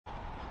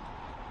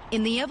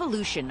In the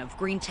evolution of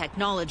green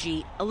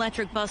technology,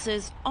 electric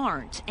buses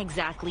aren't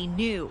exactly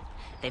new.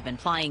 They've been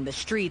plying the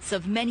streets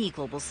of many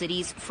global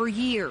cities for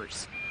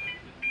years.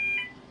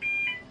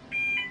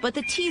 But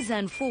the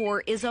Tizen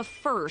 4 is a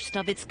first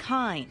of its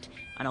kind,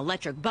 an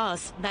electric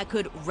bus that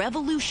could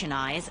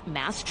revolutionize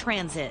mass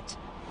transit.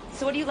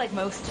 So what do you like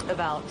most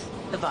about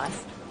the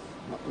bus?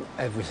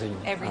 Everything.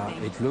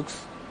 Everything.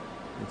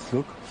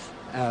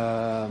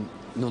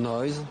 No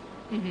noise,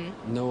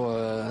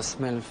 no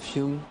smell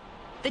fume.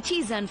 The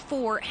Tizen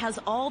 4 has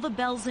all the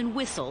bells and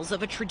whistles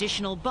of a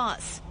traditional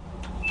bus.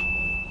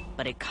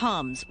 But it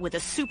comes with a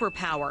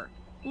superpower,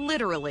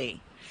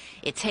 literally.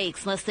 It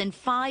takes less than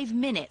 5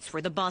 minutes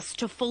for the bus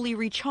to fully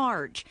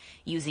recharge,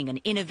 using an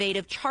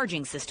innovative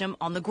charging system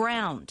on the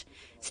ground.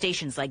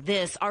 Stations like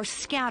this are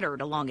scattered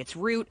along its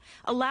route,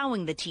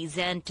 allowing the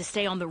Tizen to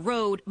stay on the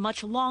road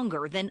much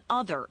longer than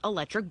other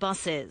electric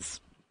buses.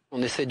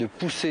 We're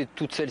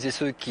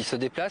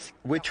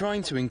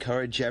trying to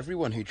encourage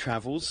everyone who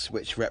travels,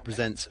 which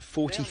represents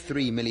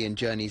 43 million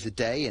journeys a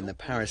day in the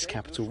Paris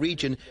capital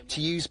region,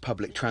 to use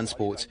public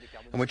transport.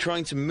 And we're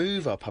trying to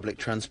move our public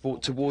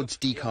transport towards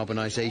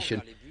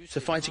decarbonisation,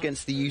 to fight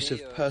against the use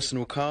of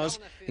personal cars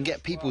and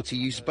get people to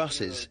use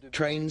buses,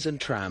 trains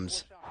and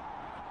trams.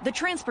 The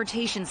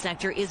transportation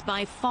sector is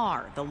by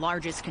far the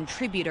largest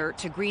contributor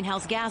to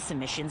greenhouse gas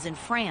emissions in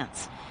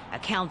France,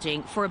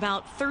 accounting for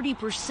about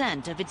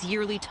 30% of its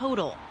yearly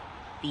total.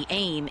 The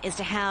aim is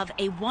to have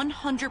a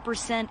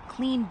 100%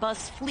 clean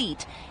bus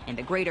fleet in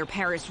the Greater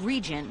Paris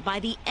region by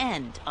the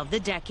end of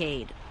the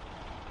decade.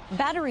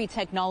 Battery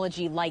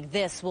technology like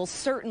this will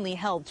certainly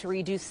help to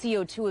reduce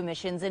CO2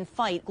 emissions and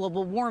fight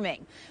global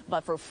warming.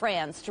 But for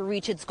France to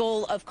reach its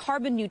goal of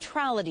carbon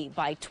neutrality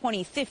by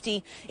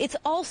 2050, it's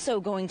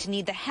also going to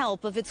need the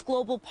help of its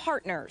global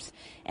partners.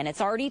 And it's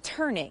already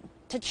turning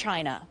to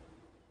China.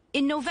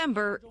 In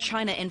November,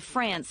 China and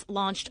France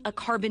launched a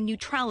Carbon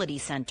Neutrality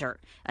Center,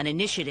 an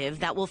initiative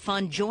that will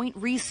fund joint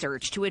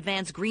research to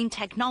advance green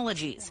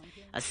technologies,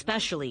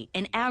 especially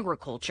in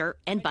agriculture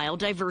and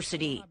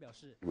biodiversity.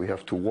 We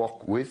have to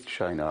work with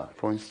China.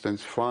 For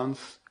instance,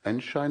 France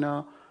and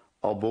China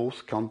are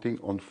both counting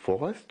on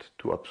forest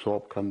to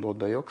absorb carbon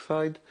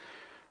dioxide.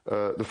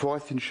 The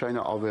forests in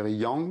China are very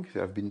young. They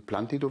have been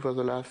planted over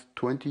the last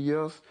 20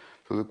 years.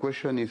 So the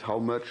question is, how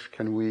much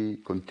can we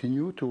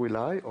continue to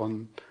rely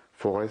on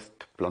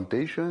forest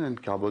plantation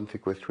and carbon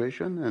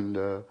sequestration,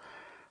 and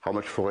how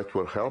much forest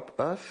will help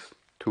us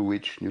to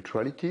reach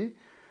neutrality?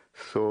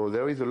 So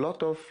there is a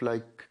lot of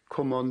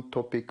common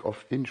topic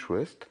of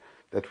interest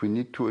that we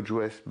need to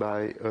address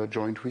by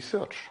joint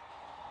research.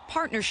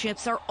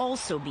 Partnerships are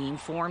also being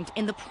formed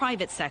in the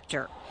private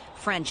sector.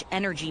 French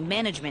energy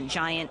management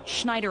giant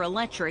Schneider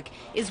Electric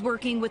is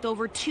working with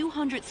over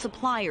 200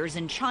 suppliers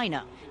in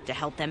China to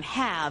help them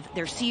halve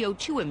their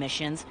CO2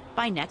 emissions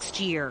by next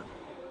year.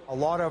 A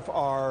lot of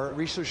our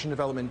research and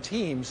development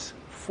teams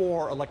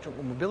for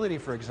electric mobility,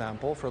 for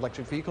example, for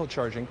electric vehicle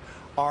charging,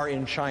 are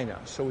in China.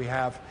 So we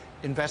have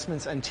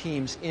investments and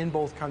teams in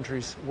both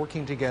countries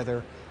working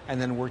together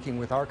and then working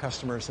with our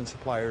customers and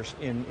suppliers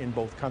in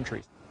both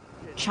countries.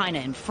 China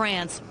and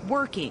France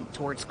working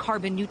towards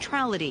carbon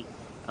neutrality,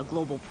 a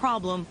global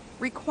problem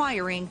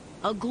requiring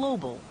a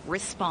global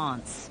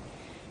response.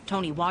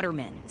 Toni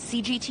Waterman,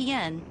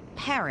 CGTN,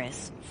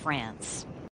 Paris, France.